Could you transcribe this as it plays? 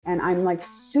And I'm like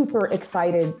super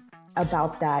excited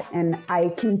about that. And I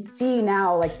can see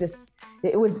now like this,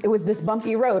 it was this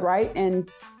bumpy road, right?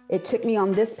 And it took me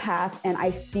on this path, and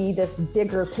I see this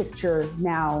bigger picture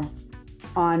now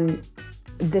on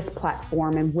this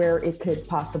platform and where it could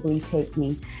possibly take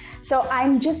me. So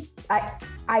I've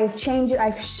changed it,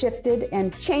 I've shifted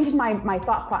and changed my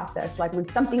thought process. Like when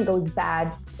something goes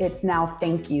bad, it's now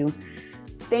thank you.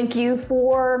 Thank you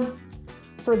for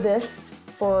this,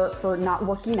 for not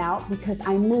working out, because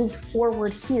I moved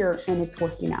forward here and it's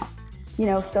working out.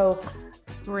 So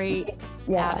great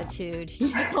attitude.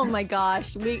 Oh my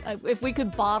gosh. If we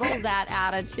could bottle that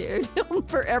attitude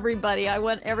for everybody, I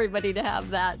want everybody to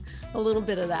have that, a little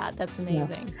bit of that. That's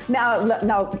amazing. Yeah.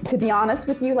 Now, to be honest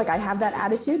with you, like I have that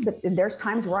attitude, but there's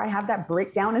times where I have that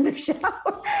breakdown in the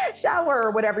shower or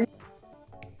whatever.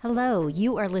 Hello,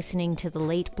 you are listening to the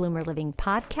Late Bloomer Living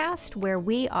podcast, where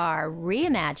we are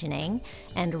reimagining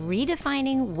and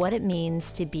redefining what it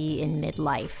means to be in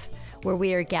midlife, where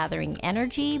we are gathering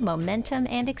energy, momentum,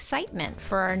 and excitement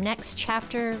for our next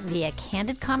chapter via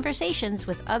candid conversations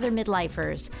with other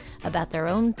midlifers about their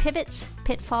own pivots,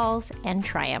 pitfalls, and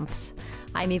triumphs.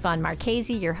 I'm Yvonne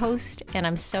Marchese, your host, and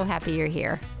I'm so happy you're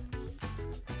here.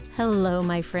 Hello,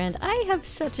 my friend. I have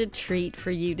such a treat for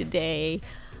you today.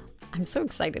 I'm so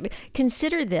excited.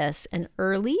 Consider this an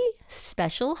early,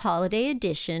 special holiday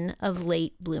edition of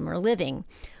Late Bloomer Living.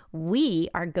 We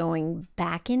are going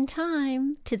back in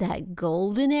time to that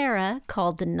golden era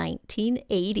called the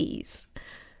 1980s.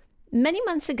 Many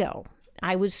months ago,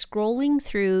 I was scrolling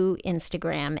through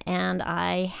Instagram and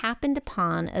I happened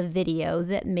upon a video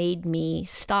that made me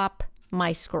stop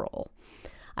my scroll.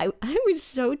 I was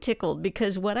so tickled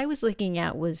because what I was looking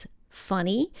at was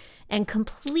funny and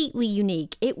completely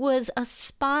unique. It was a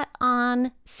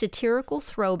spot-on satirical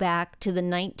throwback to the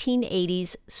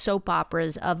 1980s soap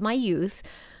operas of my youth,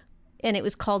 and it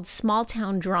was called Small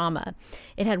Town Drama.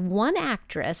 It had one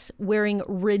actress wearing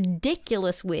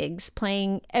ridiculous wigs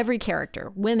playing every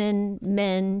character, women,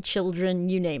 men, children,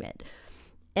 you name it.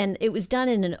 And it was done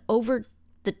in an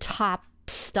over-the-top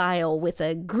style with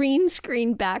a green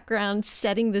screen background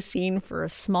setting the scene for a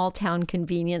small town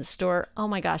convenience store. Oh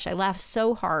my gosh, I laughed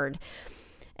so hard.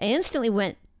 I instantly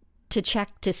went to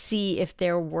check to see if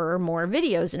there were more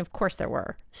videos, and of course there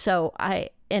were. So I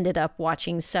ended up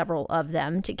watching several of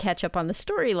them to catch up on the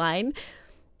storyline,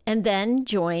 and then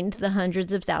joined the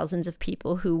hundreds of thousands of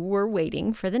people who were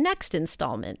waiting for the next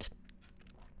installment.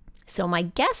 So my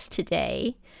guest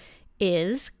today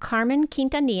is Carmen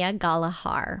Quintanilla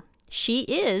Galahar. She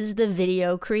is the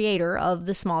video creator of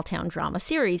the Small Town Drama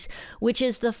series, which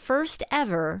is the first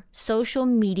ever social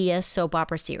media soap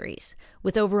opera series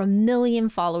with over 1 million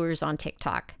followers on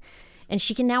TikTok. And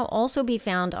she can now also be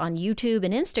found on YouTube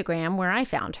and Instagram, where I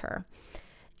found her.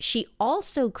 She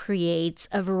also creates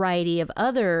a variety of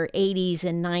other 80s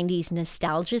and 90s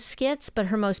nostalgia skits, but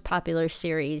her most popular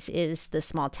series is the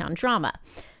Small Town Drama.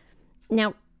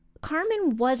 Now,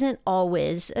 Carmen wasn't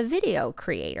always a video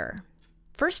creator.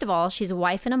 First of all, she's a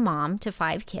wife and a mom to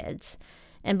 5 kids.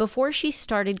 And before she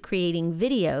started creating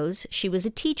videos, she was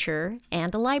a teacher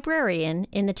and a librarian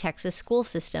in the Texas school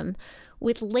system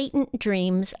with latent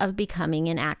dreams of becoming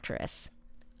an actress.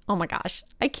 Oh my gosh,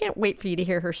 I can't wait for you to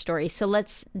hear her story. So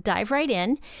let's dive right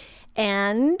in.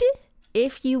 And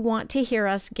if you want to hear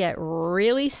us get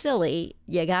really silly,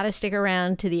 you got to stick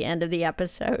around to the end of the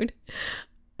episode.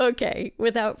 Okay,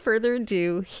 without further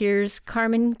ado, here's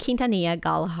Carmen Quintanilla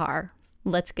Galahar.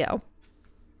 Let's go.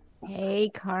 Hey,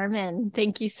 Carmen.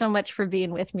 Thank you so much for being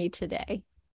with me today.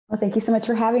 Well, thank you so much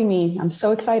for having me. I'm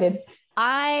so excited.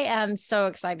 I am so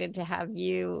excited to have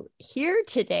you here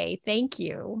today. Thank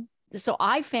you. So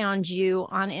I found you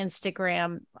on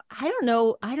Instagram. I don't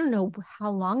know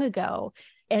how long ago.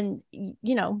 And,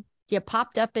 you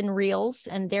popped up in Reels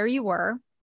and there you were.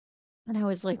 And I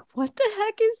was like, what the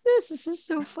heck is this? This is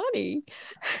so funny.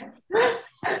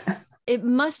 It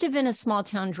must have been a Small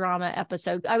Town Drama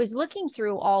episode. I was looking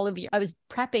through I was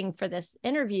prepping for this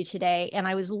interview today, and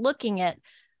I was looking at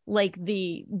like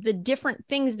the different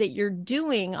things that you're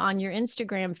doing on your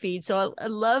Instagram feed. So I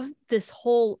love this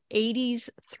whole 80s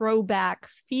throwback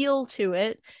feel to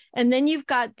it. And then you've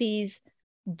got these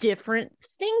different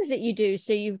things that you do.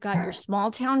 So you've got your Small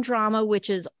Town Drama, which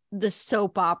is the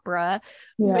soap opera,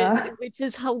 which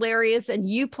is hilarious. And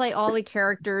you play all the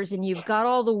characters and you've got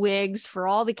all the wigs for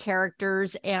all the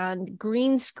characters and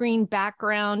green screen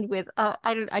background with,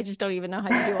 I just don't even know how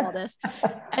to do all this.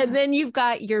 And then you've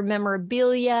got your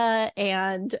memorabilia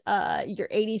and your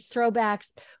 80s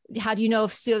throwbacks. How do you know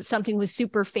if something was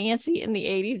super fancy in the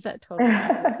 80s? That totally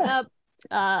messes up.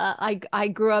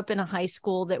 I grew up in a high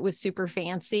school that was super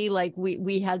fancy. Like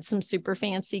we had some super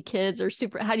fancy kids, or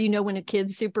super, how do you know when a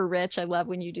kid's super rich? I love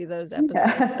when you do those episodes.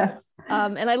 Yeah.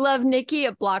 And I love Nikki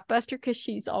at Blockbuster because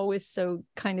she's always so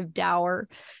kind of dour.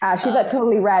 She's at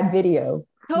Totally Rad Video.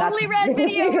 Totally Rad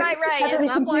Video, right. It's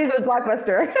not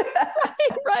Blockbuster.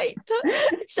 right.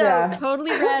 So yeah.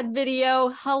 Totally Rad Video,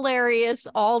 hilarious.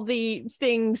 All the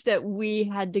things that we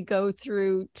had to go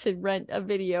through to rent a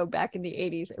video back in the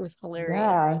 80s. It was hilarious.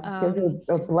 Yeah,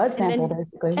 a blood sample,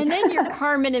 basically. And then your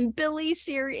Carmen and Billy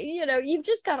series, you know, you've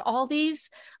just got all these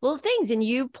little things, and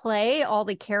you play all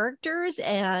the characters,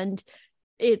 and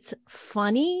it's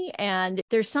funny, and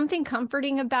there's something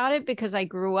comforting about it because I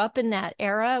grew up in that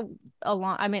era.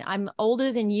 I mean, I'm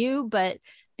older than you, but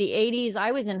the 80s,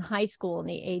 I was in high school in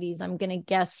the 80s. I'm going to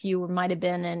guess you might have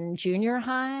been in junior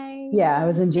high. Yeah, I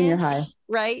was in junior high.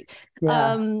 Right.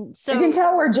 Yeah. So you can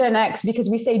tell we're Gen X because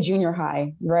we say junior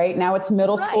high, right? Now it's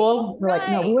middle school. We're like,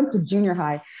 no, we went to junior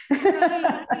high.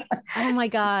 Right. Oh my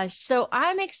gosh. So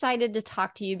I'm excited to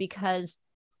talk to you because,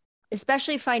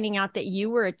 especially finding out that you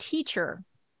were a teacher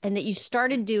and that you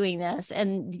started doing this,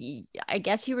 and I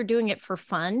guess you were doing it for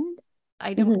fun.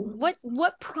 I don't,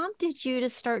 what prompted you to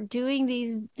start doing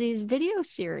these video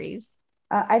series?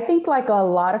 I think, like a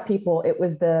lot of people, it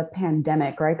was the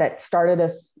pandemic, right? That started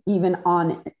us even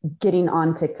on getting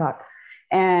on TikTok.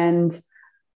 And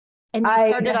you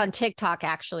started on TikTok,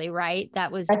 actually, right? I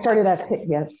started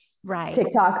yes. Right.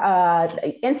 TikTok.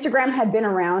 Instagram had been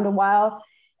around a while,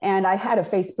 and I had a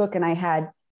Facebook,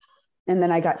 and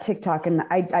then I got TikTok, and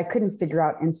I couldn't figure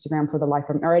out Instagram for the life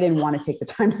of me, or I didn't want to take the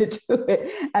time to do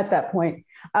it at that point.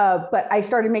 But I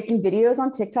started making videos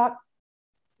on TikTok,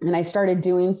 and I started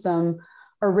doing some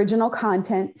original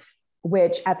content,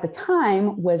 which at the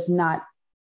time was not,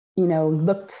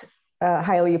 looked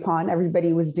highly upon.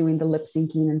 Everybody was doing the lip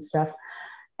syncing and stuff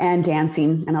and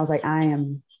dancing. And I was like, I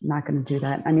am not going to do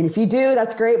that. I mean, if you do,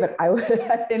 that's great, but I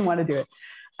didn't want to do it.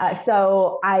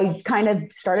 So I kind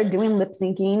of started doing lip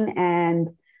syncing, and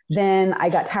then I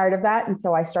got tired of that. And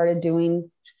so I started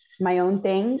doing my own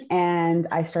thing, and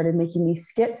I started making these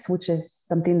skits, which is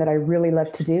something that I really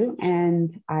love to do.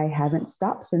 And I haven't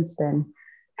stopped since then.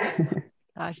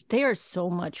 Gosh, they are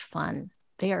so much fun.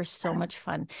 They are so much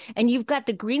fun. And you've got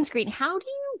the green screen. How do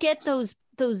you get those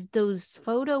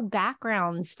photo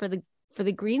backgrounds for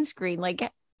the green screen?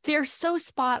 Like, they're so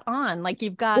spot on. Like,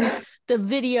 you've got the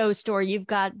video store, you've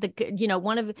got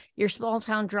one of your small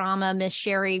town drama, Miss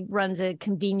Sherry runs a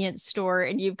convenience store,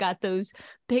 and you've got those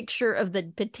picture of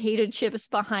the potato chips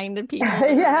behind the people.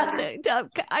 Yeah.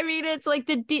 I mean, it's like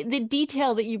the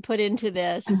detail that you put into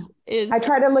this is. I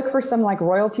try to look for some like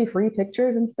royalty-free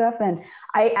pictures and stuff. And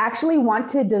I actually want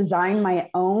to design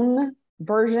my own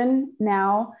version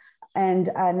now. And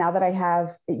now that I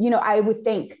have, I would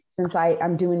think, since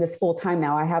I'm doing this full time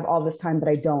now, I have all this time, but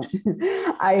I don't.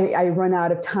 I run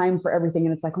out of time for everything.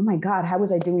 And it's like, oh my God, how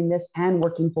was I doing this and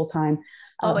working full time?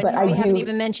 But we haven't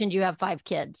even mentioned you have 5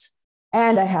 kids.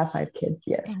 And I have 5 kids,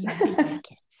 yes. And you have 5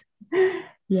 kids.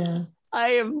 Yeah. I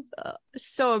am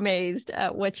so amazed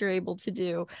at what you're able to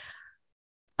do.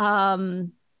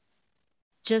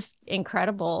 Just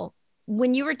incredible.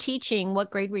 When you were teaching, what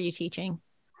grade were you teaching?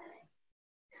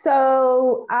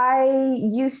 So I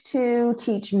used to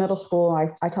teach middle school.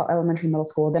 I taught elementary, middle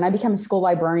school. Then I became a school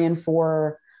librarian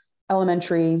for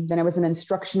elementary. Then I was an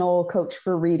instructional coach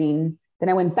for reading. Then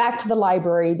I went back to the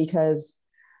library because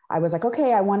I was like,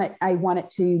 okay, I want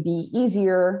it to be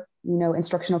easier.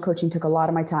 Instructional coaching took a lot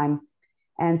of my time.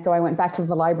 And so I went back to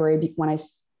the library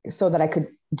so that I could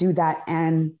do that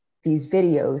and these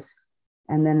videos.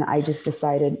 And then I just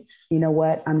decided, you know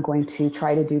what, I'm going to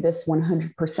try to do this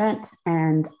 100%.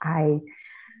 And I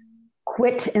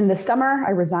quit in the summer. I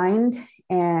resigned,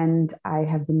 and I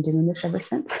have been doing this ever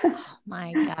since. Oh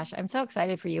my gosh, I'm so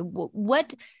excited for you.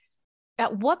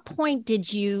 At what point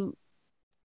did you,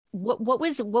 what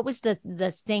was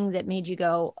the thing that made you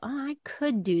go, oh, I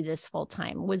could do this full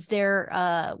time? Was there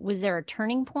a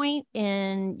turning point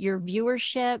in your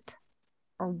viewership,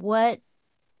 or what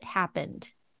happened?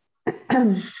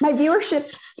 My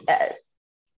viewership,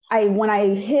 when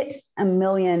I hit 1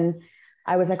 million,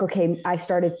 I was like, okay, I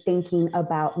started thinking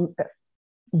about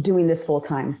doing this full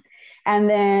time. And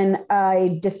then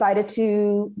I decided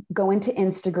to go into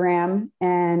Instagram,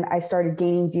 and I started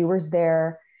gaining viewers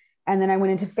there. And then I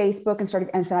went into Facebook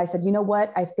and I said, you know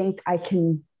what? I think I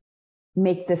can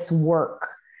make this work.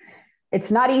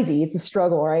 It's not easy. It's a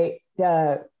struggle, right?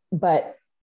 But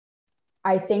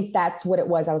I think that's what it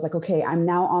was. I was like, okay, I'm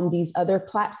now on these other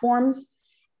platforms,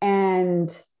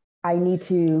 and I need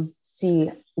to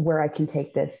see where I can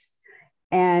take this.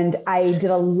 And I did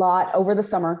a lot over the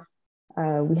summer.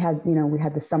 We had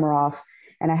the summer off,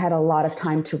 and I had a lot of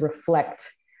time to reflect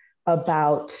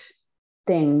about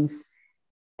things.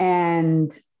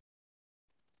 And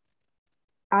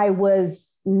I was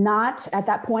not at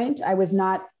that point.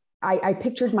 I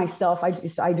pictured myself.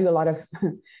 I do a lot of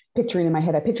picturing in my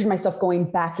head. I pictured myself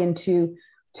going back into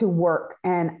work,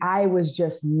 and I was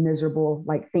just miserable,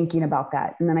 like thinking about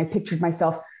that. And then I pictured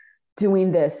myself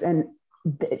doing this, and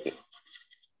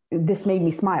this made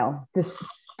me smile. This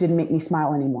didn't make me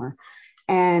smile anymore.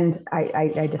 And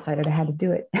I decided I had to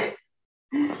do it.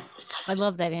 I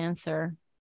love that answer.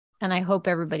 And I hope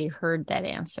everybody heard that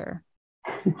answer.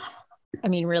 I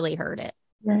mean, really heard it,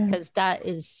 because that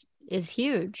is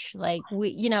huge. Like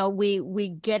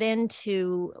we get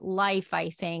into life, I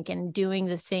think, and doing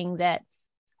the thing that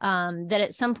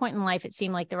at some point in life, it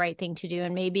seemed like the right thing to do.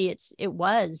 And maybe it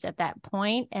was at that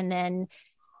point. And then,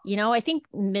 I think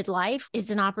midlife is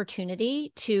an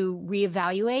opportunity to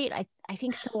reevaluate. I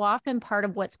think so often part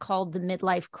of what's called the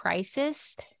midlife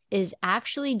crisis is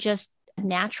actually just a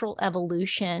natural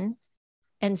evolution.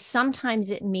 And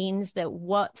sometimes it means that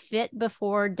what fit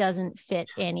before doesn't fit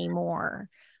anymore.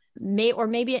 Or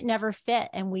maybe it never fit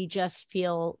and we just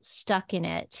feel stuck in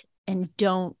it and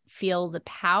don't feel the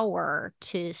power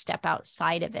to step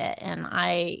outside of it. And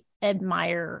I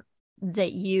admire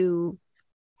that you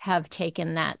have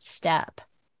taken that step.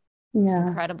 It's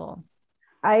incredible.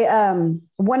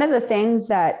 One of the things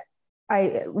that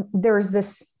there's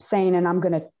this saying, and I'm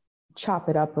going to chop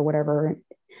it up or whatever.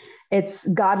 It's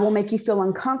God will make you feel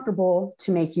uncomfortable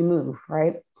to make you move.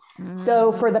 Right. Mm-hmm.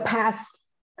 So for the past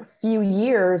few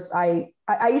years, I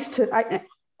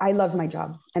loved my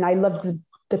job, and I loved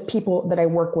the people that I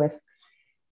work with.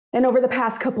 And over the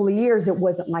past couple of years, it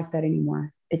wasn't like that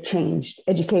anymore. It changed.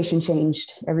 Education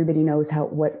changed. Everybody knows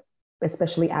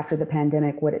especially after the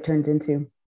pandemic, what it turned into.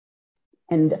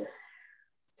 And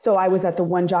so I was at the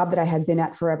one job that I had been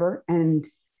at forever, and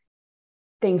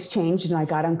things changed, and I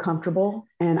got uncomfortable,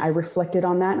 and I reflected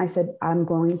on that. And I said, I'm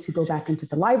going to go back into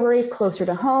the library closer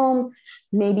to home.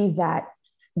 Maybe that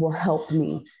will help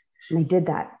me. And I did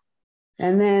that.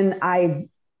 And then I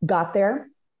got there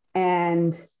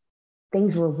and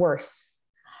things were worse.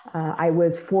 I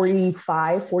was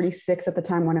 45, 46 at the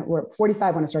time when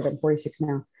 45 when I started, I'm 46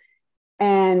 now.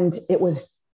 And it was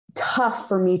tough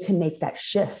for me to make that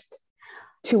shift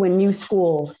to a new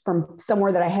school from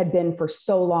somewhere that I had been for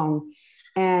so long.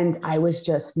 And I was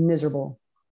just miserable.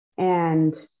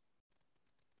 And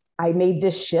I made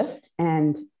this shift,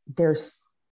 and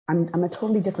I'm a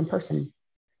totally different person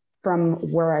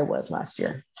from where I was last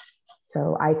year.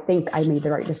 So I think I made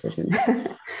the right decision.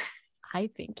 I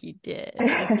think you did.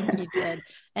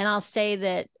 And I'll say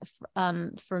that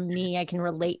for me, I can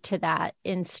relate to that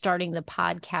in starting the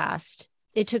podcast.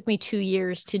 It took me 2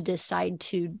 years to decide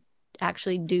to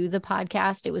actually do the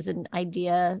podcast. It was an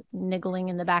idea niggling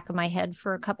in the back of my head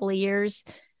for a couple of years,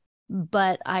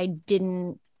 but I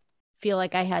didn't feel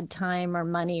like I had time or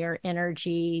money or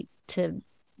energy to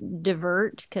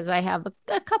divert, because I have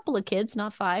a couple of kids,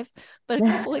 not 5, but a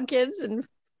couple of kids, and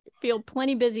feel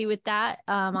plenty busy with that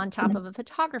on top of a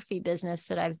photography business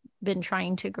that I've been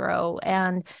trying to grow.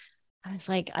 And I was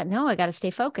like, no, I got to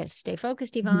stay focused,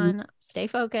 Yvonne, stay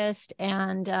focused.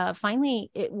 And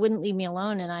finally it wouldn't leave me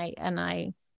alone. And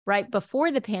I, right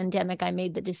before the pandemic, I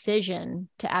made the decision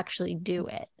to actually do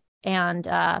it. And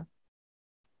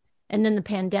then the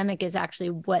pandemic is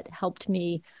actually what helped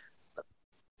me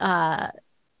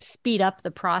speed up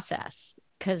the process,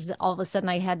 because all of a sudden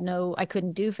I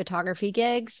couldn't do photography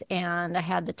gigs, and I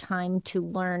had the time to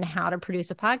learn how to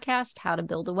produce a podcast, how to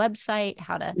build a website,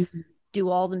 how to do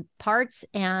all the parts.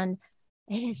 And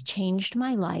it has changed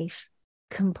my life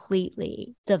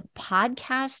completely. The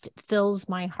podcast fills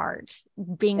my heart,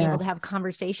 being able to have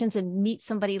conversations and meet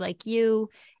somebody like you.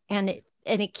 And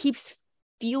it keeps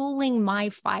fueling my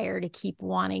fire to keep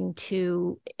wanting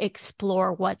to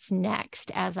explore what's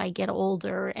next as I get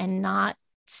older and not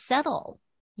settle,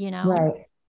 Right.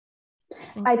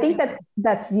 I think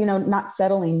that's, not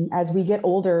settling. As we get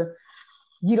older,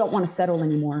 you don't want to settle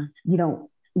anymore. You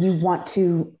want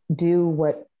to do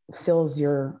what fills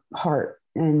your heart.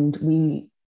 And we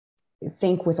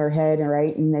think with our head,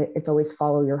 right? And it's always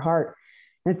follow your heart.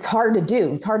 And it's hard to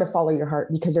do. It's hard to follow your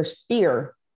heart because there's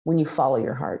fear when you follow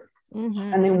your heart.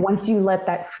 Mm-hmm. And then once you let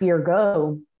that fear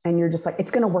go, and you're just like,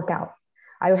 it's going to work out.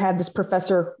 I had this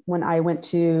professor when I went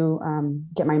to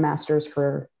get my master's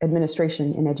for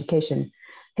administration in education.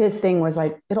 His thing was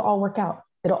like, it'll all work out.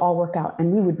 It'll all work out.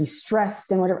 And we would be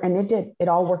stressed and whatever. And it did. It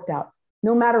all worked out.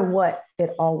 No matter what,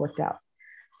 it all worked out.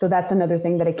 So that's another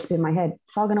thing that I keep in my head.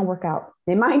 It's all going to work out.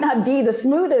 It might not be the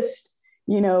smoothest,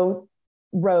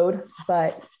 road,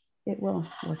 but it will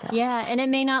work out. Yeah. And it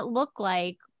may not look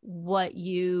like what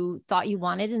you thought you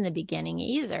wanted in the beginning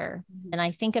either. And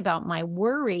I think about my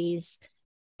worries,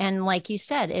 and like you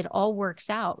said, it all works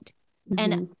out.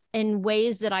 And in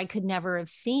ways that I could never have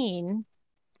seen,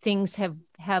 things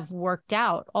have worked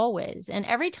out always. And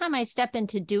every time I step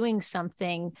into doing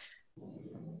something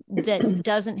that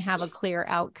doesn't have a clear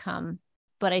outcome,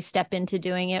 but I step into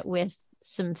doing it with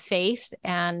some faith,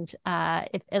 and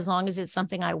as long as it's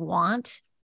something I want,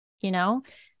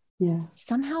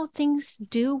 somehow things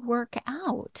do work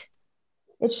out.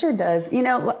 It sure does.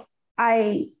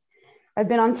 I've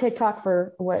been on TikTok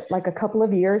for like a couple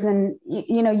of years, and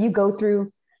you go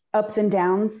through ups and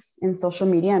downs in social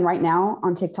media. And right now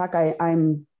on TikTok,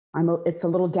 it's a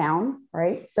little down,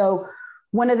 right? So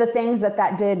one of the things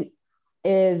that did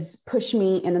is push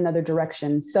me in another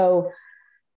direction. So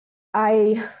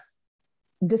I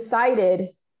decided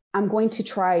I'm going to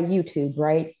try YouTube,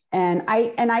 right? And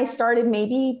I started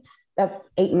maybe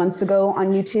 8 months ago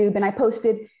on YouTube, and I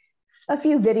posted a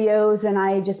few videos, and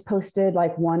I just posted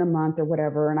like one a month or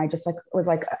whatever. And I just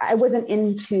I wasn't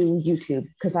into YouTube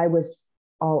because I was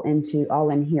all in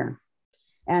here.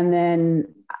 And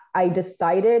then I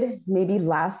decided maybe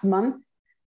last month,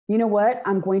 you know what,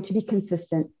 I'm going to be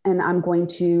consistent, and I'm going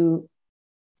to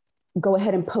go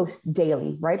ahead and post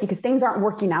daily, right? Because things aren't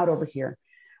working out over here.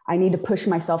 I need to push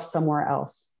myself somewhere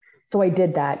else. So I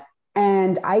did that,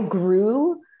 and I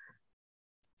grew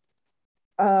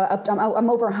I'm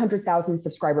over 100,000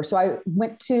 subscribers. So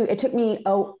it took me,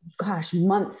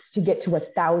 months to get to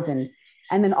 1,000.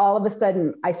 And then all of a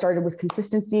sudden I started with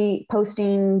consistency,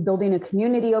 posting, building a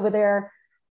community over there.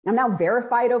 I'm now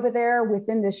verified over there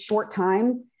within this short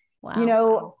time.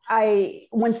 Wow.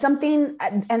 When something,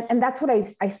 and that's what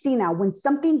I see now, when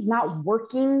something's not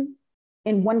working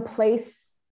in one place,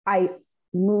 I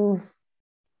move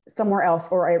somewhere else,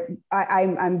 or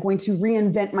I'm going to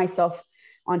reinvent myself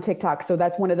on TikTok. So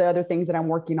that's one of the other things that I'm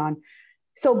working on.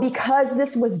 So because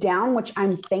this was down, which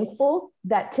I'm thankful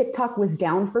that TikTok was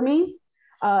down for me,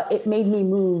 it made me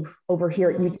move over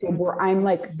here at YouTube, where I'm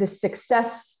like, the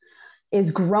success is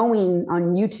growing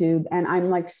on YouTube, and I'm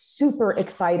like super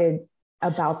excited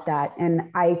about that.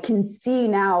 And I can see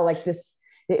now, like,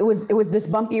 it was this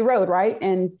bumpy road, right?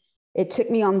 And it took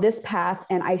me on this path,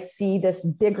 and I see this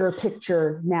bigger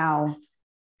picture now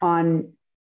on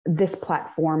this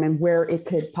platform and where it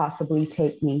could possibly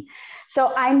take me.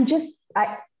 So I've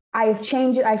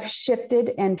changed it. I've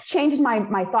shifted and changed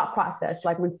my thought process.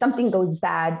 Like, when something goes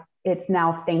bad, it's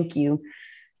now thank you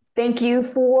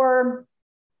for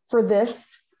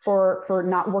this, for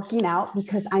not working out,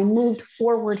 because I moved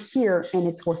forward here and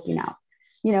it's working out,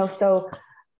 so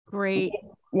great.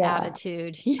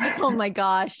 Attitude. Oh my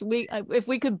gosh. If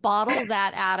we could bottle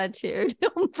that attitude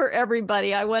for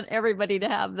everybody, I want everybody to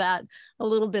have that, a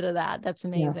little bit of that. That's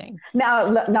amazing.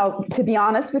 Yeah. Now, to be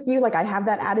honest with you, like, I have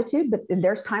that attitude, but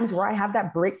there's times where I have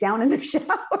that breakdown in the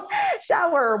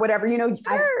shower or whatever, Sure.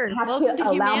 I have Welcome to to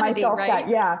allow humanity, myself right?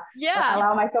 that,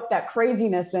 allow myself that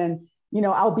craziness. And,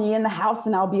 I'll be in the house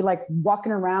and I'll be like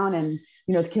walking around, and,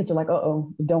 the kids are like,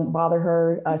 don't bother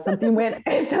her.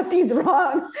 Something's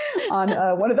wrong on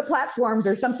one of the platforms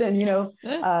or something,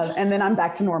 and then I'm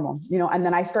back to normal, and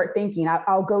then I start thinking,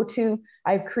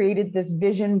 I've created this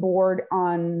vision board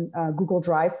on Google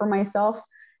Drive for myself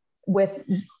with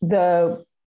the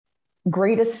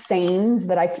greatest sayings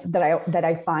that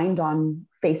I find on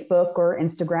Facebook or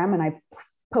Instagram, and I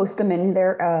post them in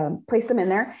there, place them in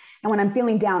there. And when I'm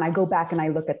feeling down, I go back and I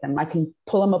look at them. I can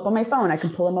pull them up on my phone. I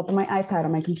can pull them up on my iPad,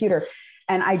 on my computer.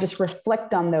 And I just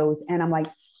reflect on those. And I'm like,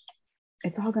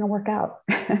 it's all going to work out.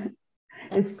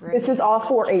 This is all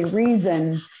for a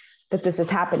reason that this is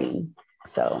happening.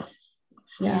 So,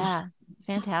 yeah.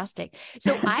 Fantastic.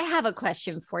 So I have a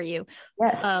question for you.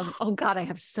 Yes. Oh God, I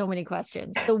have so many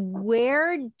questions. So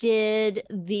where did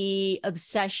the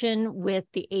obsession with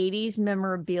the 80s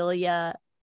memorabilia,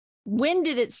 when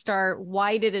did it start?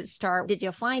 Why did it start? Did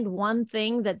you find one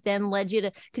thing that then led you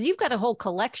to, because you've got a whole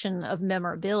collection of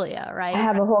memorabilia, right? I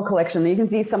have a whole collection. You can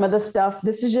see some of the stuff.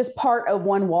 This is just part of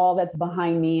one wall that's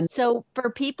behind me. So for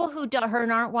people who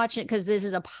aren't watching it, because this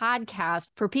is a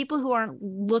podcast, for people who aren't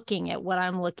looking at what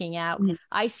I'm looking at,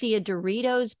 I see a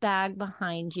Doritos bag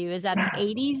behind you. Is that an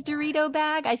 80s Dorito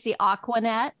bag? I see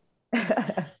Aquanet.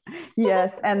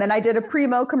 Yes. And then I did a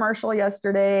Primo commercial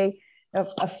yesterday.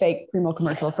 A fake Primo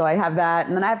commercial. So I have that.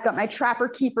 And then I've got my Trapper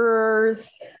Keepers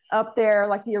up there,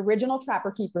 like the original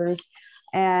Trapper Keepers,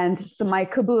 and some my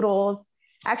caboodles.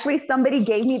 Actually, somebody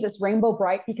gave me this Rainbow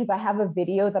Bright because I have a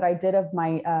video that I did of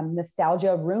my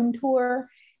nostalgia room tour.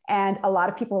 And a lot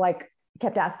of people like,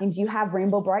 kept asking, do you have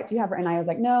Rainbow Bright? Do you have, and I was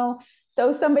like, no.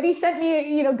 So somebody sent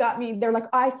me, got me, they're like,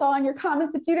 I saw in your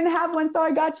comments that you didn't have one. So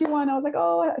I got you one. I was like,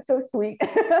 oh, so sweet.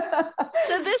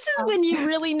 So this is when you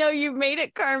really know you've made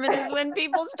it, Carmen, is when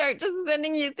people start just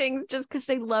sending you things just because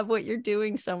they love what you're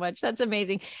doing so much. That's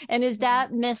amazing. And is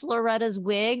that Miss Loretta's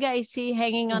wig I see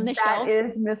hanging on the shelf? That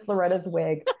is Miss Loretta's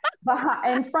wig.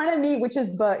 In front of me, which is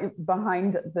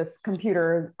behind this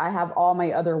computer, I have all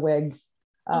my other wigs.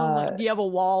 Do you have a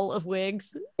wall of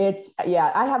wigs?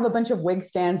 I have a bunch of wig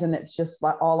stands, and it's just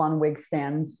all on wig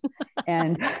stands.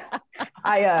 And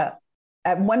I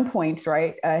at one point,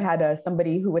 right, I had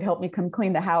somebody who would help me come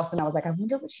clean the house, and I was like, I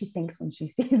wonder what she thinks when she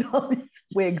sees all these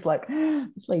wigs. Like,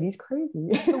 this lady's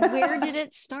crazy. So where did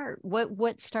it start?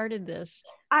 What started this?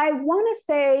 I want to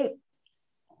say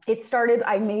it started,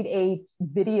 I made a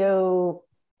video,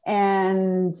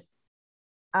 and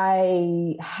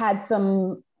I had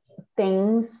some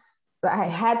things. I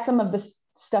had some of this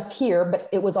stuff here, but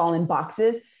it was all in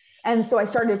boxes. And so I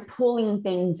started pulling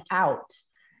things out,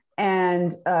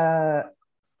 and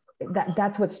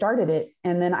that's what started it.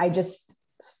 And then I just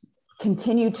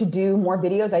continued to do more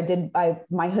videos.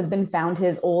 My husband found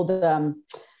his old,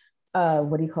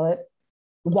 what do you call it?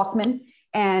 Walkman.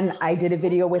 And I did a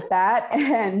video with that,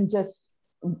 and just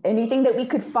anything that we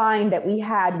could find that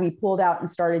we pulled out and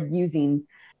started using.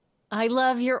 I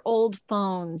love your old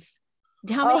phones.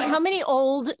 How many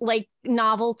old, like,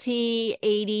 novelty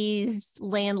 80s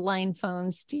landline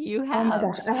phones do you have? Oh my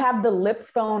gosh. I have the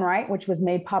Lips phone, right, which was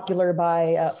made popular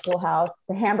by Full House.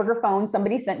 The hamburger phone.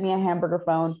 Somebody sent me a hamburger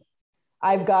phone.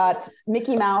 I've got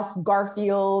Mickey Mouse,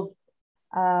 Garfield,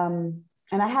 and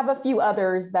I have a few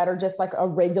others that are just like a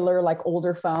regular, like,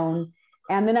 older phone.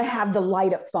 And then I have the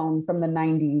light up phone from the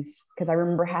 90s, because I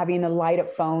remember having a light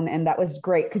up phone, and that was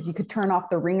great because you could turn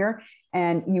off the ringer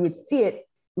and you would see it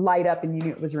light up and you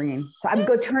knew it was ringing. So I would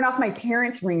go turn off my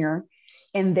parents' ringer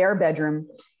in their bedroom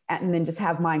and then just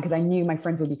have mine, because I knew my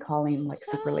friends would be calling like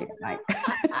super late at night.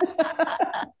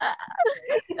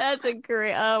 That's a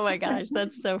great, oh my gosh,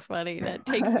 that's so funny. That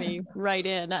takes me right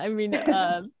in. I mean,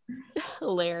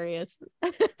 hilarious.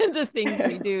 The things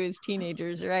we do as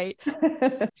teenagers, right?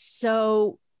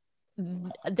 So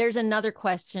there's another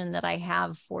question that I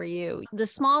have for you. The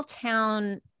small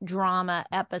town drama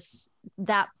episode,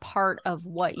 that part of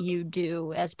what you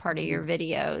do as part of your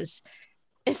videos,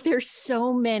 there's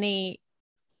so many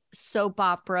soap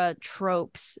opera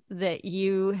tropes that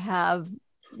you have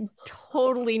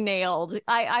totally nailed.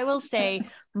 I will say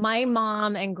my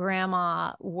mom and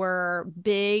grandma were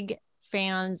big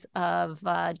fans of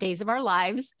Days of Our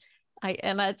Lives.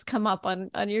 And that's come up on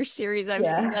your series. I've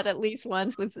seen that at least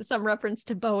once with some reference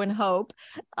to Bo and Hope.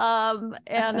 And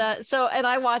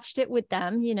I watched it with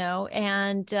them,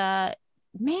 and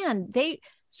man,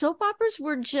 soap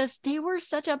operas they were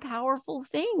such a powerful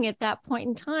thing at that point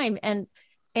in time. And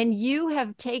you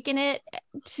have taken it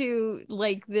to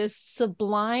like this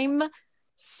sublime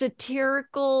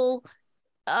satirical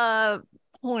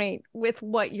point with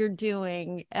what you're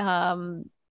doing.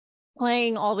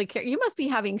 Playing all the characters. You must be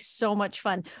having so much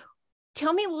fun.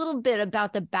 Tell me a little bit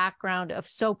about the background of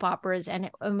soap operas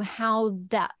and how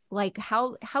that, like,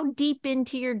 how deep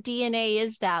into your DNA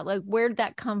is that? Like, where'd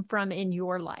that come from in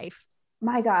your life?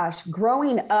 My gosh,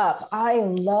 growing up, I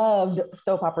loved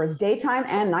soap operas, daytime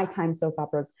and nighttime soap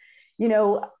operas.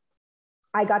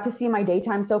 I got to see my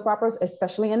daytime soap operas,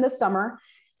 especially in the summer.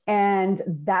 And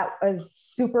that was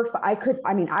super fun.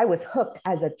 I was hooked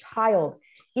as a child.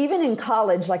 Even in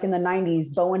college, like in the 90s,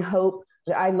 Bo and Hope,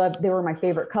 they were my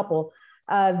favorite couple.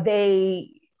 I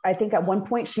think at one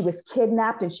point she was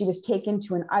kidnapped and she was taken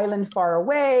to an island far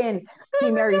away, and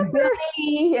he married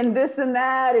Billy and this and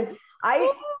that. And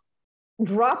I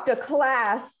dropped a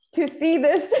class to see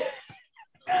this,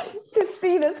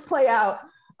 play out.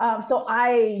 So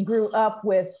I grew up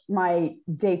with my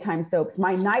daytime soaps.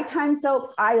 My nighttime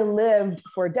soaps, I lived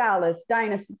for Dallas,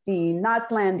 Dynasty,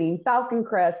 Knots Landing, Falcon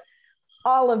Crest,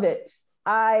 all of it.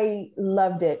 I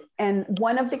loved it. And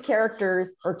one of the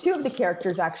characters, or two of the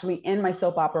characters actually in my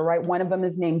soap opera, right? One of them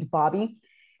is named Bobby.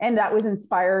 And that was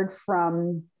inspired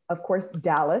from, of course,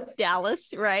 Dallas.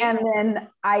 Dallas, right. And then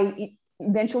I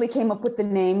eventually came up with the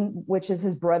name, which is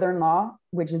his brother-in-law,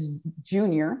 which is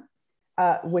Junior,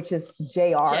 which is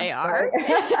JR.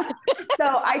 Right?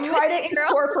 So I try to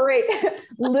incorporate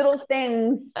little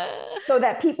things so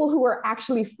that people who are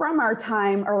actually from our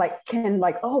time are can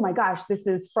oh my gosh, this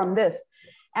is from this.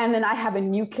 And then I have a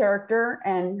new character,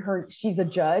 and she's a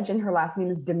judge, and her last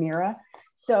name is Demira.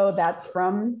 So that's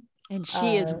from And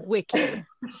she is wicked.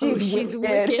 She's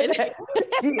wicked.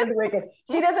 She is wicked.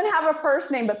 She doesn't have a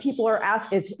first name, but people are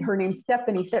asked, is her name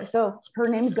Stephanie? So her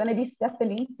name's going to be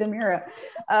Stephanie DiMera,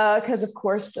 because of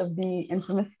course of the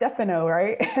infamous Stefano,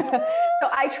 right? So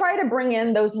I try to bring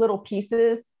in those little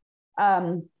pieces,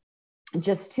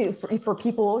 just for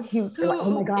people who are like,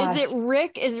 oh my gosh. Is it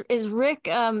Rick? Is Rick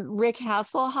Rick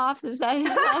Hasselhoff? Is that his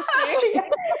last name?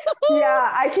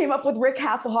 Yeah, I came up with Rick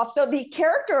Hasselhoff. So the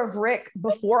character of Rick,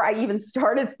 before I even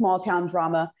started Small Town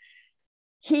Drama,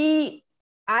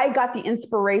 I got the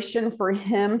inspiration for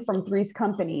him from Three's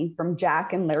Company, from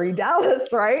Jack and Larry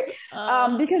Dallas, right?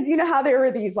 Because you know how there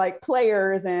were these like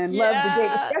players and loved the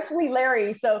game, especially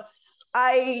Larry. So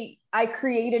I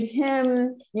created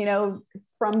him, you know,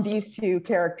 from these two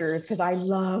characters because I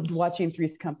loved watching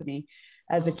Three's Company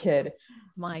as a kid.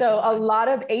 A lot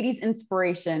of 80s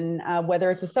inspiration, whether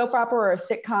it's a soap opera or a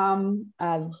sitcom.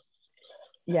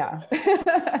 Yeah.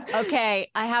 Okay,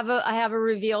 I have a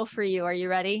reveal for you. Are you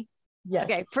ready?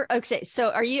 Yes. Okay.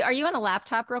 So are you on a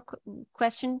laptop?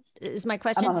 Question is my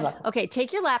question. I'm on a laptop. Okay.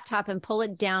 Take your laptop and pull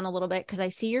it down a little bit because I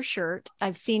see your shirt.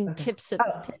 I've seen tips of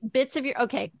bits of your.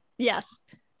 Okay. Yes.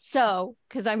 So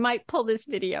because I might pull this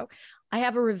video, I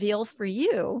have a reveal for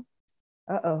you.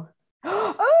 Uh-oh.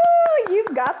 Oh,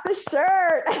 you've got the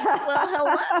shirt. Well,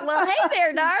 hello. Well, hey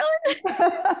there,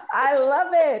 darling. I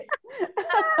love it.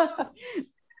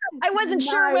 I wasn't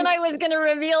sure when I was going to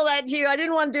reveal that to you. I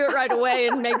didn't want to do it right away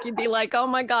and make you be like, oh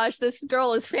my gosh, this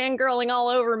girl is fangirling all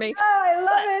over me. Oh, I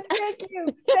love it. Thank you.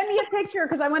 Send me a picture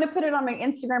because I want to put it on my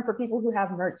Instagram for people who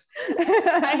have merch.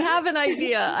 I have an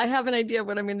idea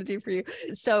what I'm going to do for you.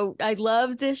 So I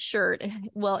love this shirt.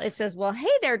 Well, it says, well, hey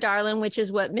there, darling, which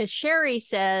is what Miss Sherry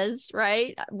says,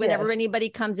 right? Whenever anybody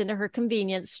comes into her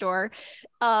convenience store.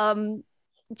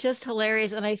 Just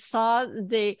hilarious. And I saw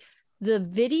the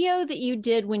video that you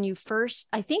did when you first,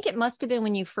 I think it must have been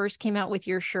when you first came out with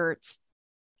your shirts.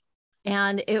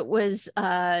 And it was,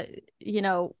 you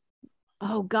know,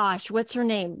 oh gosh, what's her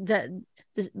name? The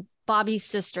Bobby's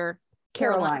sister,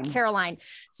 Caroline.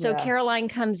 So Caroline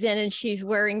comes in and she's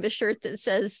wearing the shirt that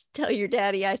says, tell your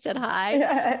daddy I said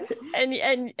hi.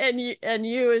 and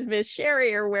you as Miss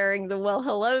Sherry are wearing the, well,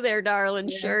 hello there,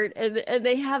 darling shirt. And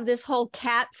they have this whole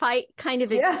cat fight kind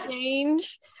of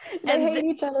exchange. They hate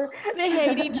each other. They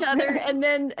hate each other. And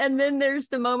then there's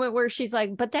the moment where she's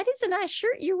like, but that is a nice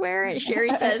shirt you wear. And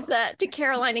Sherry says that to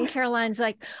Caroline, and Caroline's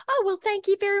like, oh, well, thank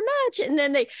you very much. And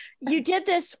then you did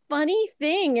this funny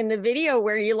thing in the video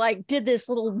where you like did this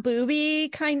little booby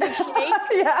kind of shake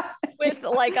with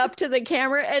like up to the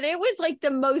camera. And it was like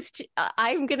the most,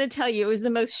 I'm going to tell you, it was the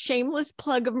most shameless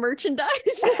plug of merchandise.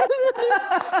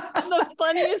 The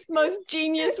funniest, most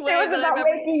genius way. It was about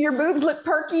making your boobs look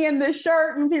perky in this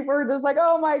shirt, and people were just like,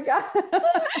 oh my God.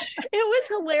 It was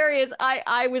hilarious.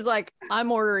 I was like,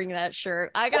 I'm ordering that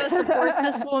shirt. I got to support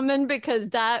this woman because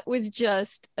that was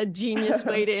just a genius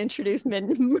way to introduce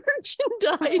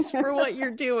merchandise for what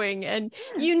you're doing. And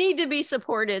you need to be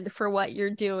supported for what you're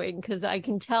doing because I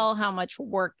can tell how much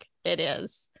work it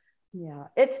is. Yeah.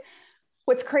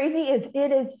 What's crazy is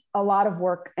it is a lot of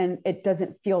work and it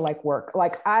doesn't feel like work.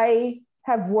 Like I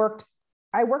work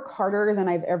harder than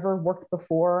I've ever worked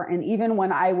before. And even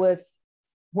when I was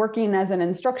working as an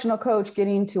instructional coach,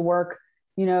 getting to work,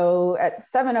 you know, at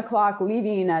 7 o'clock,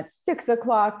 leaving at 6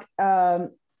 o'clock,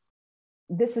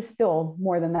 this is still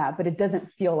more than that, but it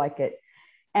doesn't feel like it.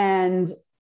 And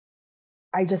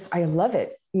I love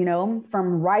it, you know,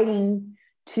 from writing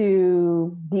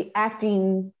to the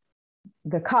acting,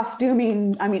 the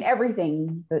costuming, I mean,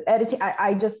 everything, the editing,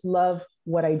 I just love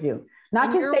what I do.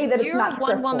 Not to say that it's not stressful.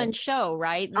 You're a one-woman show,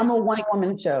 right? I'm a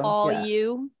one-woman show. All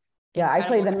you? Yeah, I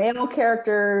play the male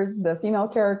characters, the female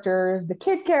characters, the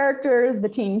kid characters, the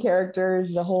teen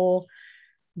characters, the whole.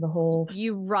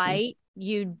 You write,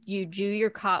 you do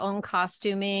your own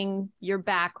costuming, your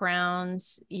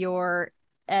backgrounds, your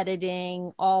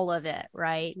editing, all of it,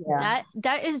 right? Yeah.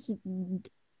 That is,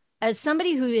 as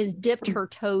somebody who has dipped her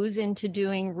toes into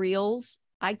doing reels,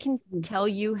 I can tell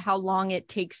you how long it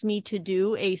takes me to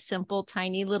do a simple,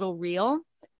 tiny little reel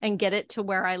and get it to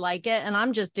where I like it. And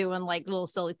I'm just doing like little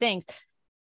silly things.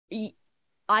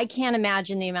 I can't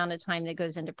imagine the amount of time that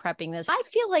goes into prepping this. I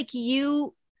feel like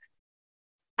you,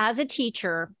 as a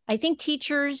teacher, I think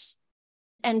teachers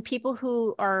and people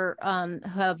who are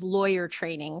have lawyer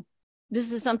training,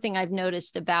 this is something I've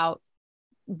noticed about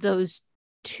those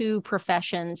two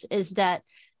professions, is that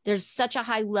there's such a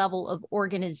high level of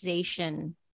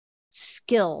organization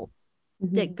skill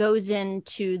that goes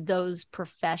into those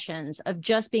professions of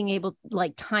just being able,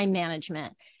 like time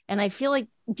management. And I feel like,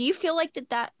 do you feel like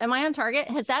that, am I on target?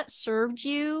 Has that served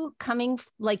you coming,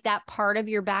 like that part of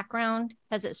your background?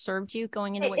 Has it served you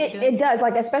going into what you're doing? It does,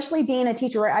 like, especially being a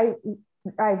teacher.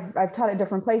 I've taught at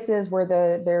different places where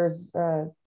there's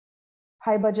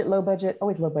high budget, low budget,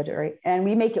 always low budget, right? And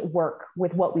we make it work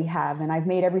with what we have. And I've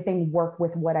made everything work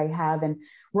with what I have. And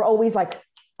we're always like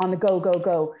on the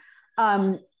go.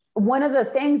 One of the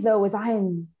things though, is I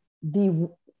am the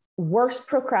worst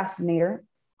procrastinator,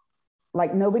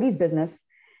 like nobody's business.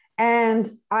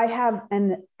 And I have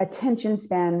an attention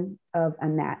span of a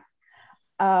gnat.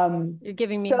 You're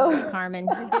giving me hope, Carmen.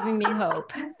 You're giving me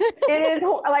hope. It is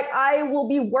like, I will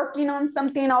be working on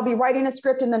something. I'll be writing a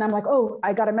script. And then I'm like, oh,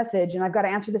 I got a message and I've got to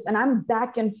answer this. And I'm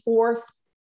back and forth.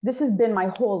 This has been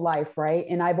my whole life. Right.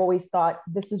 And I've always thought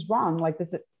this is wrong. Like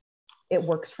it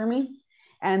works for me.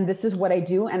 And this is what I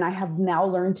do. And I have now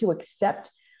learned to accept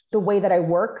the way that I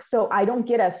work. So I don't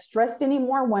get as stressed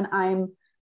anymore when I'm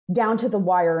down to the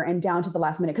wire and down to the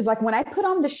last minute. Cause like when I put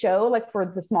on the show, like for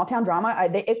the small town drama,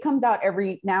 it comes out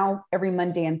every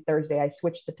Monday and Thursday. I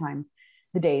switch the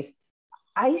days.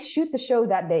 I shoot the show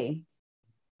that day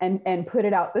and put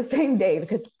it out the same day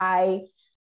because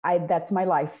that's my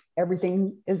life.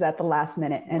 Everything is at the last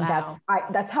minute. And wow.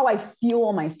 that's how I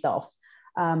fuel myself.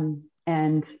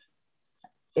 And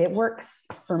it works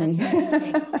for me.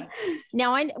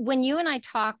 Now, when you and I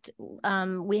talked,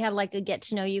 we had like a get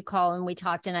to know you call, and we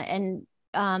talked, and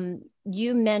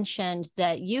you mentioned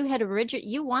that you had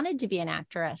you wanted to be an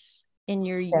actress in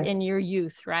your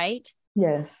youth, right?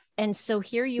 Yes. And so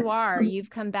here you are. You've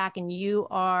come back and you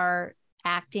are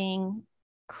acting,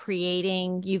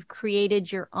 creating. You've created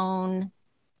your own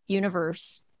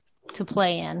universe to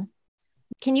play in.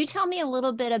 Can you tell me a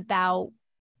little bit about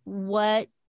what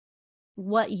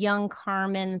young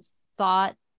Carmen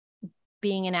thought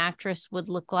being an actress would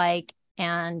look like,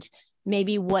 and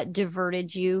maybe what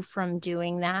diverted you from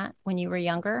doing that when you were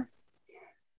younger?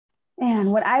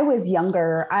 And when I was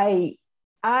younger, I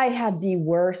had the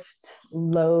worst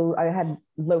I had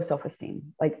low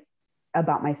self-esteem, like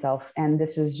about myself. And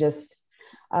this is just,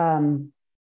 I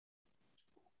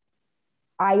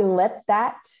let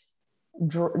that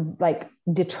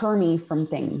deter me from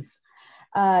things.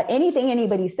 Anything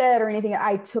anybody said or anything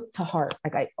I took to heart.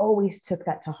 Like I always took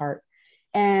that to heart.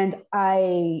 And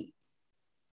I'm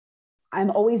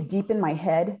always deep in my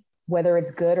head, whether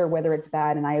it's good or whether it's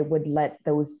bad. And I would let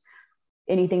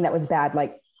anything that was bad,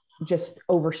 like just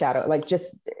overshadow, like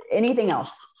just anything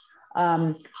else.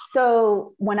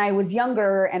 So when I was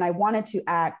younger and I wanted to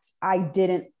act, I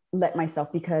didn't let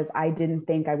myself, because I didn't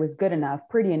think I was good enough,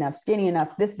 pretty enough, skinny enough,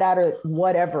 this, that, or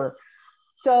whatever.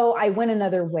 So I went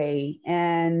another way,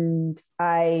 and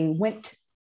I went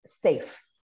safe.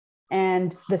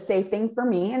 And the safe thing for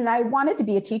me, and I wanted to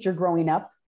be a teacher growing up.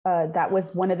 That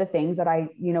was one of the things that I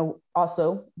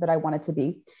wanted to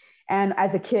be. And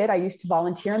as a kid, I used to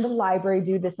volunteer in the library,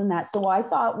 do this and that. So I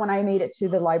thought when I made it to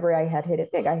the library, I had hit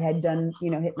it big. I had done,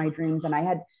 hit my dreams, and I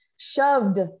had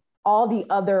shoved all the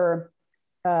other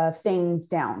things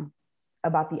down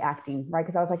about the acting, right?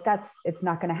 Because I was like, it's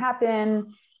not going to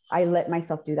happen. I let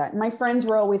myself do that. And my friends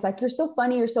were always like, you're so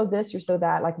funny, you're so this, you're so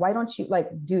that. Like, why don't you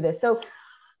do this? So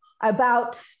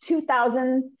about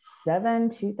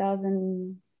 2007,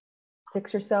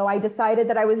 2006 or so, I decided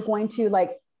that I was going to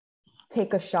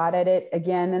take a shot at it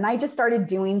again. And I just started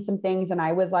doing some things. And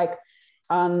I was like,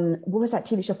 what was that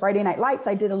TV show, Friday Night Lights?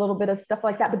 I did a little bit of stuff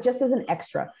like that, but just as an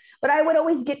extra. But I would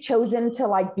always get chosen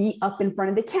to be up in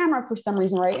front of the camera for some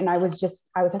reason, right? And I was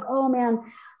like, oh man,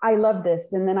 I love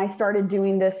this. And then I started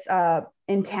doing this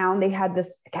in town. They had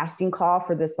this casting call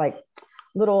for this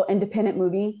little independent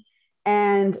movie.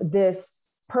 And this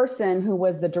person who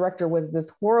was the director was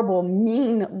this horrible,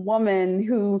 mean woman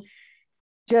who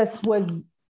just was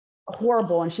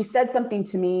horrible. And she said something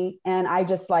to me, and I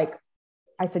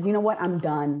said, you know what? I'm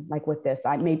done with this.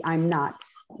 I'm not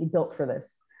built for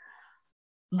this.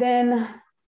 Then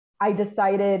I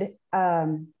decided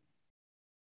that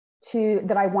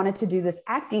I wanted to do this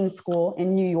acting school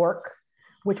in New York,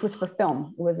 which was for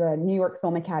film. It was a New York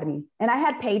Film Academy. And I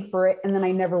had paid for it, and then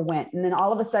I never went. And then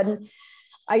all of a sudden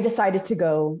I decided to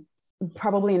go,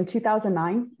 probably in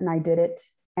 2009, and I did it,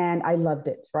 and I loved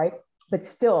it, right? But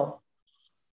still,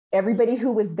 everybody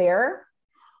who was there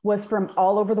was from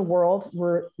all over the world,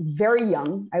 were very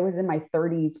young. I was in my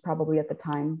 30s probably at the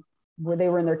time, where they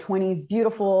were in their 20s,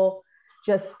 beautiful,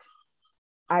 just,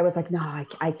 I was like, no, I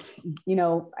can't,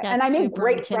 and I made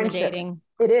great friendships.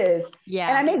 It is. Yeah.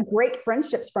 And I made great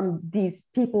friendships from these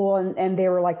people. And they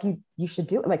were like, you should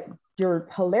do it. Like, you're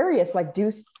hilarious.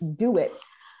 Do it.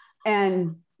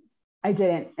 And I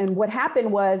didn't. And what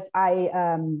happened was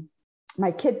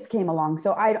my kids came along.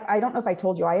 So I don't know if I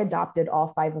told you, I adopted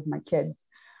all 5 of my kids.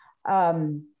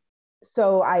 They're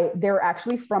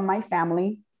actually from my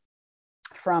family,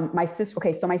 from my sister.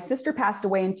 Okay. So my sister passed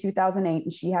away in 2008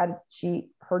 and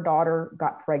her daughter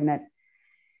got pregnant,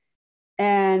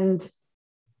 and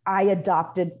I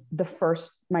adopted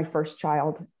my first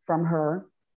child from her.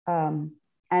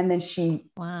 And then she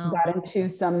got into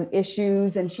some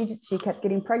issues, and she kept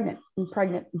getting pregnant,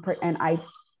 and I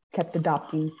kept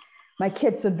adopting my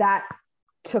kids. So that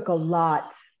took a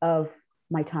lot of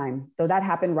my time. So that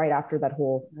happened right after that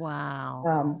whole.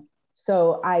 Wow.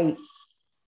 So I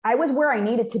was where I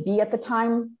needed to be at the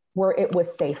time, where it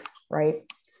was safe, right?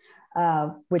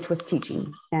 Which was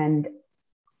teaching. And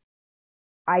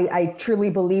I truly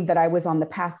believe that I was on the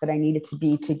path that I needed to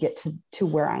be to get to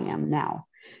where I am now.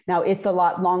 Now it's a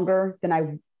lot longer than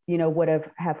I, would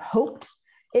have hoped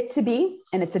it to be.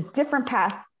 And it's a different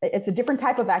path. It's a different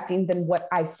type of acting than what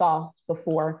I saw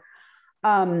before.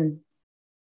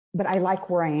 But I like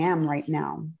where I am right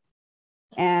now.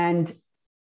 And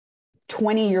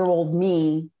 20-year-old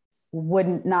me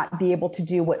would not be able to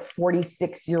do what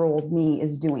 46-year-old me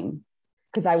is doing,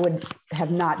 because I would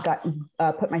have not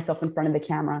put myself in front of the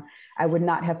camera. I would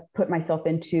not have put myself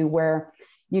into where,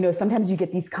 sometimes you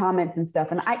get these comments and stuff.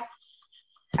 And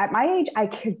at my age, I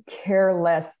could care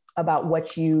less about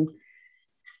what you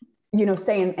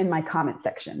say in my comment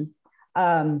section.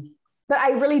 But I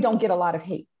really don't get a lot of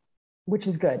hate, which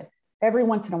is good every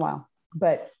once in a while.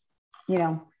 But,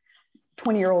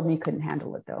 20-year-old me couldn't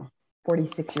handle it though.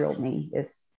 46-year-old me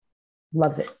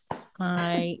loves it.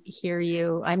 I hear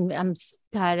you. My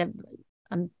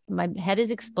head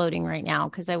is exploding right now,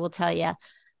 because I will tell you,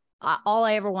 all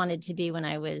I ever wanted to be when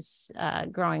I was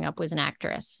growing up was an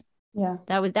actress. Yeah,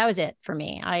 that was it for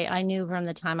me. I knew from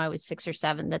the time I was 6 or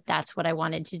 7 that that's what I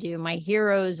wanted to do. My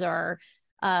heroes are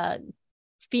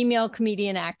female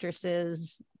comedian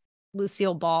actresses.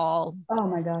 Lucille Ball. Oh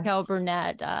my gosh. Carol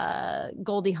Burnett,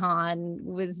 Goldie Hawn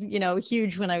was,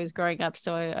 huge when I was growing up.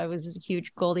 So I was a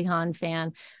huge Goldie Hawn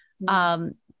fan. Yeah.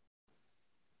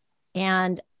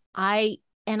 And I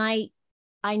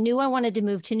knew I wanted to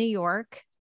move to New York.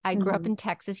 I grew up in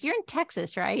Texas. You're in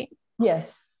Texas, right?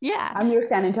 Yes. Yeah. I'm near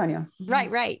San Antonio.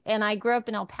 Right. And I grew up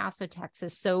in El Paso,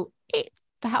 Texas. So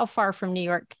how far from New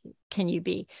York can you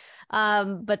be?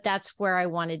 But that's where I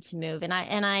wanted to move. And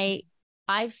I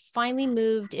finally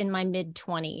moved in my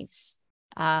mid-20s.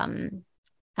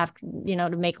 After,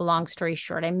 to make a long story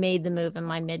short, I made the move in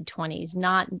my mid-20s,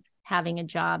 not having a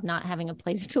job, not having a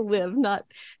place to live, not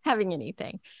having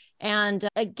anything. And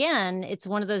again, it's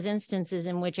one of those instances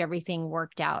in which everything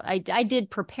worked out. I did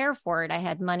prepare for it. I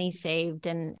had money saved,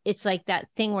 and it's like that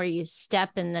thing where you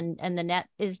step and the net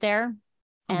is there.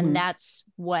 And that's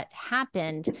what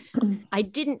happened. I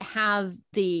didn't have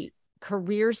the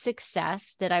career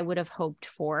success that I would have hoped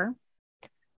for,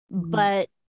 but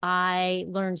I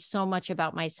learned so much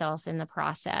about myself in the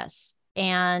process.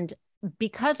 And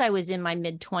because I was in my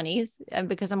mid-20s, and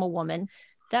because I'm a woman,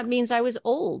 that means I was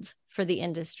old for the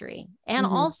industry. And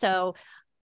also,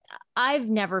 I've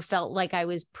never felt like I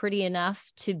was pretty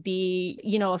enough to be,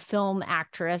 a film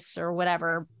actress or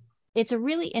whatever. It's a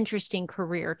really interesting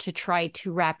career to try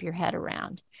to wrap your head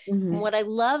around. And what I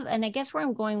love, and I guess where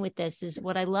I'm going with this, is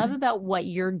what I love about what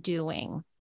you're doing.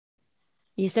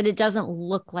 You said it doesn't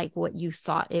look like what you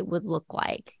thought it would look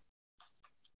like.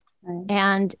 Right.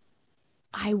 And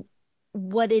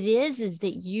what it is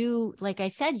that you, like I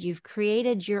said, you've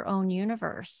created your own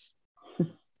universe.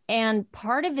 And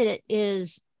part of it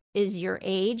is your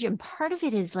age. And part of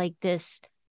it is like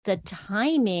the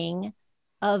timing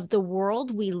of the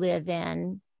world we live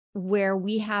in, where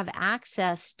we have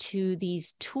access to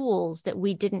these tools that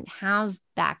we didn't have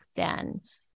back then.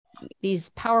 These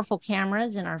powerful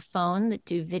cameras in our phone that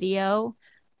do video,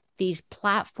 these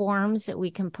platforms that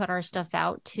we can put our stuff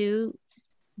out to.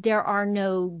 There are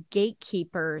no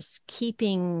gatekeepers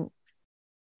keeping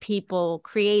people,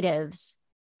 creatives,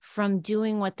 from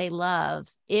doing what they love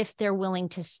if they're willing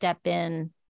to step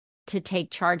in to take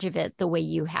charge of it the way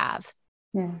you have.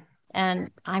 Yeah.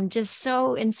 And I'm just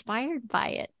so inspired by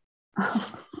it.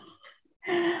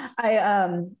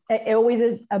 It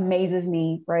always amazes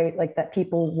me, right? Like that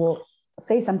people will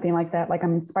say something like that. Like,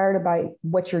 I'm inspired by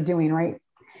what you're doing, right?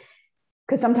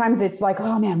 Because sometimes it's like,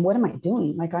 oh man, what am I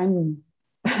doing? Like I'm,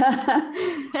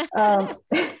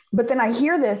 but then I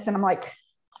hear this and I'm like,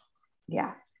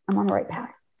 yeah, I'm on the right path.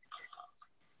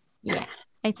 Yeah,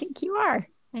 I think you are.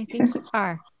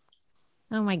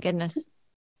 Oh my goodness.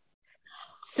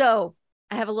 So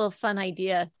I have a little fun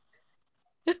idea.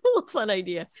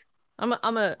 I'm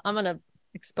gonna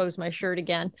expose my shirt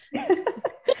again.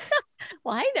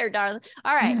 Well, hi there, darling.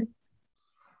 All right.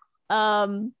 I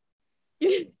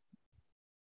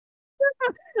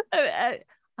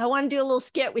want to do a little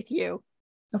skit with you.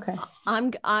 Okay.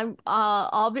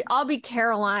 I'll be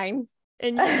Caroline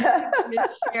and you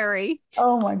Miss Sherry.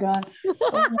 Oh my God.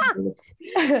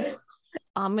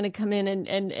 I'm gonna come in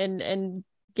and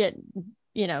get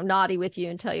naughty with you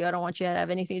and tell you I don't want you to have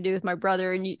anything to do with my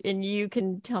brother, and you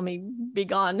can tell me be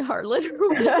gone, Harlan.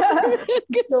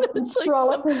 It's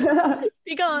like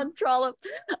be gone, trollop.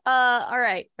 All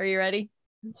right, are you ready?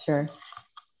 Sure.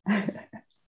 I'm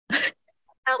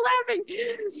laughing.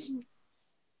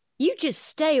 You just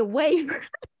stay away.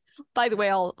 By the way,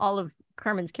 all of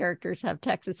Carmen's characters have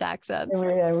Texas accents. Oh,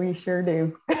 yeah, we sure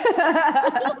do.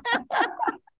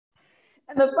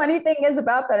 And the funny thing is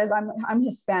about that is I'm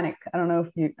Hispanic. I don't know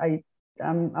if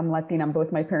I'm Latina.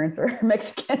 Both my parents are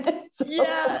Mexican. So.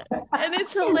 Yeah, and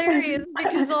it's hilarious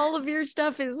because all of your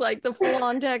stuff is like the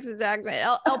full-on Texas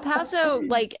accent. El Paso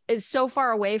is so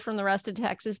far away from the rest of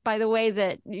Texas, by the way,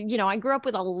 that I grew up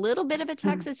with a little bit of a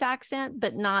Texas accent,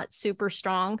 but not super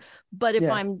strong. But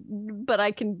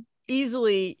I can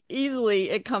easily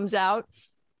it comes out.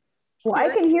 Well, I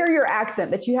can hear your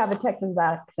accent, that you have a Texas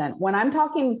accent. When I'm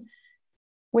talking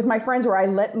with my friends where I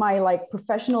let my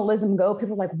professionalism go,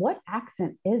 people are like, what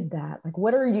accent is that? Like,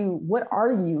 what are you?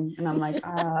 And I'm like,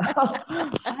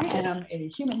 I am a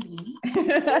human being.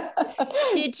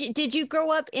 Did you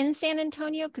grow up in San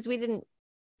Antonio? Because we didn't.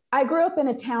 I grew up in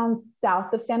a town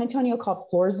south of San Antonio called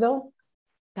Floresville.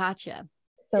 Gotcha.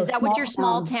 So is that what your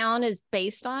small town is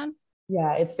based on?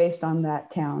 Yeah, it's based on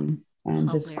that town, and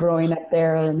just growing up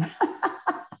there and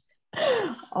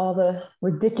all the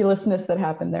ridiculousness that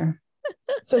happened there.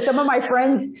 So some of my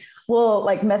friends will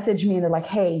message me and they're like,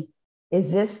 hey,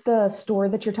 is this the store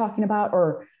that you're talking about?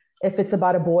 Or if it's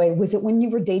about a boy, was it when you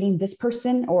were dating this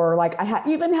person? Or I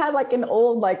even had an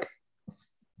old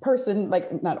person,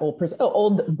 not old person,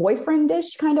 old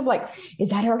boyfriend-ish kind of is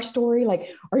that our story?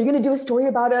 Are you going to do a story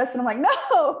about us? And I'm like,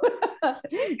 no.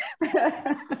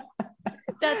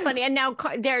 That's funny. And now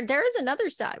there is another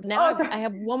side. Now I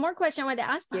have one more question I wanted to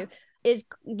ask you. Is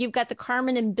you've got the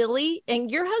Carmen and Billy,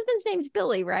 and your husband's name's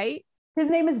Billy, right?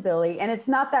 His name is Billy, and it's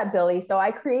not that Billy. So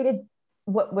I created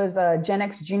what was Gen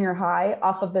X Junior High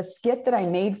off of the skit that I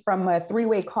made from a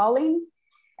Three-Way Calling.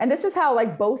 And this is how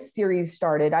both series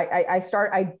started. I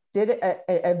did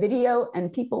a video,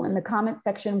 and people in the comment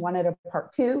section wanted a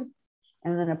part 2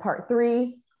 and then a part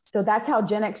 3. So that's how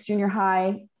Gen X Junior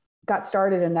High got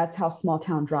started. And that's how Small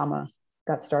Town Drama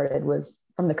got started, was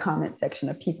from the comment section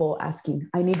of people asking,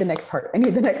 I need the next part.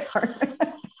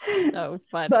 Oh,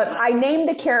 fun. But I named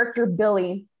the character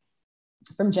Billy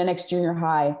from Gen X Junior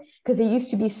High because he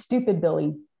used to be Stupid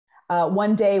Billy.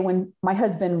 One day when my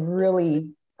husband really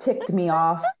ticked me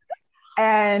off,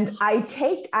 and I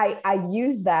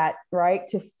use that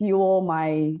to fuel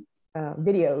my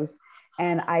videos,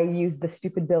 and I used the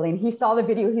Stupid Billy, and he saw the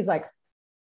video. He's like,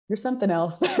 you're something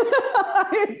else.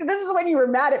 This is when you were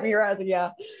mad at me, or I was like, yeah.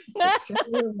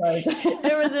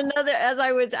 There was another, as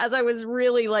I was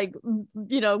really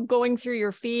going through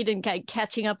your feed and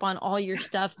catching up on all your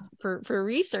stuff for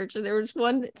research. And there was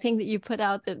one thing that you put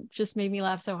out that just made me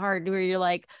laugh so hard, where you're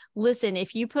like, listen,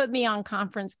 if you put me on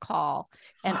conference call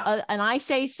and I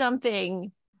say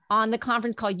something on the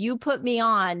conference call, you put me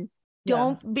on,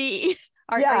 don't be,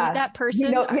 are you that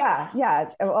person? Yeah.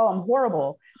 Oh, I'm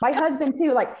horrible. My husband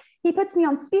too, he puts me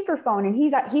on speakerphone, and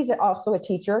he's also a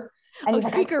teacher. And he's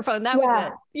speakerphone, that was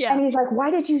it. Yeah. And he's like,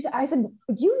 why did you? I said,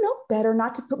 you know better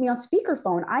not to put me on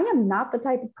speakerphone. I am not the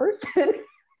type of person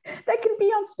that can be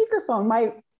on speakerphone.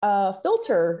 My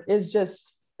filter is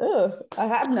just, I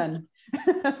have none.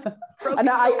 And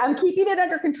I'm keeping it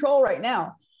under control right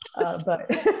now. But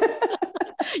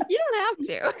you don't have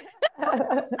to.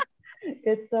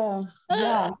 It's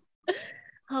yeah.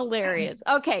 Hilarious.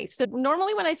 Okay, so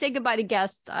normally when I say goodbye to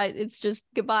guests, it's just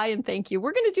goodbye and thank you.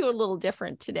 We're going to do a little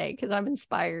different today because I'm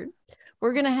inspired.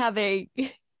 We're going to have a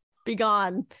be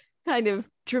gone kind of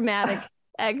dramatic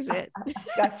exit.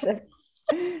 Gotcha.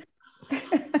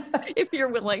 If you're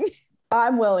willing.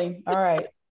 I'm willing. All right.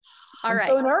 All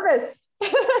right. I'm so nervous. Me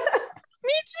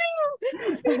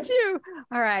too.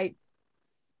 All right.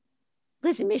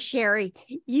 Listen, Miss Sherry,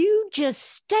 you just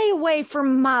stay away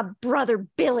from my brother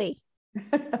Billy.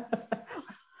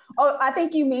 Oh, I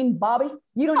think you mean Bobby.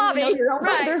 You don't even know your own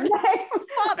brother's name.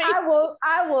 Bobby.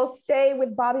 I will stay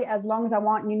with Bobby as long as I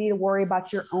want, and you need to worry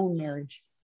about your own marriage.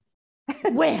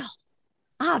 Well,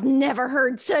 I've never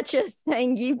heard such a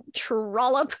thing, you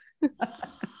trollop.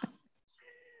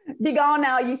 Be gone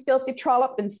now, you filthy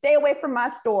trollop, and stay away from my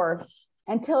store,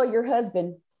 and tell your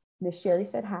husband Miss Sherry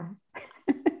said hi.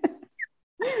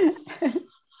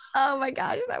 Oh my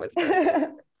gosh, that was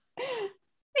perfect.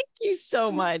 Thank you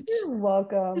so much. You're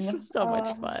welcome. This was so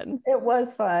much fun. It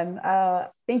was fun.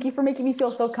 Thank you for making me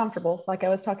feel so comfortable. Like I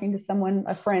was talking to someone,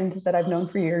 a friend that I've known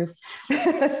for years.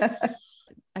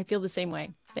 I feel the same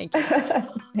way. Thank you.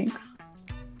 Thanks.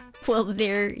 Well,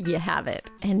 there you have it.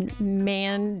 And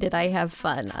man, did I have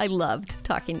fun. I loved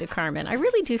talking to Carmen. I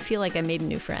really do feel like I made a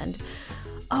new friend.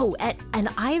 Oh, and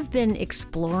I've been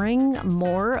exploring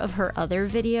more of her other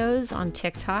videos on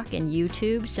TikTok and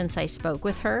YouTube since I spoke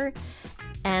with her.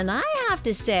 And I have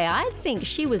to say, I think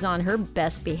she was on her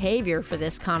best behavior for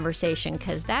this conversation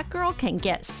because that girl can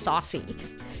get saucy.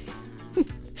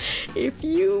 If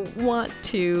you want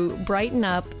to brighten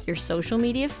up your social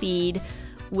media feed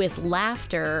with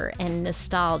laughter and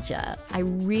nostalgia, I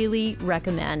really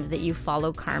recommend that you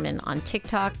follow Carmen on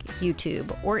TikTok,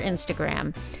 YouTube, or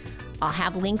Instagram. I'll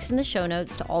have links in the show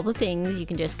notes to all the things. You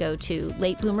can just go to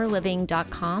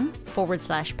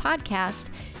latebloomerliving.com/podcast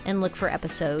and look for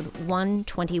episode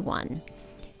 121.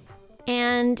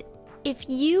 And if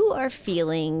you are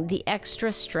feeling the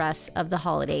extra stress of the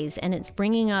holidays and it's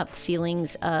bringing up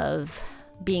feelings of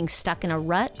being stuck in a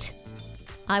rut,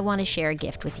 I want to share a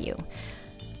gift with you.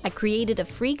 I created a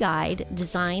free guide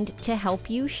designed to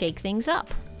help you shake things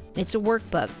up. It's a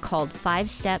workbook called 5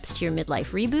 Steps to Your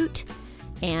Midlife Reboot,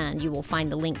 and you will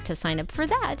find the link to sign up for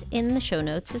that in the show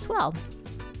notes as well.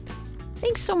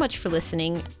 Thanks so much for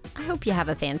listening. I hope you have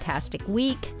a fantastic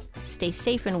week. Stay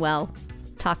safe and well.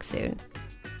 Talk soon.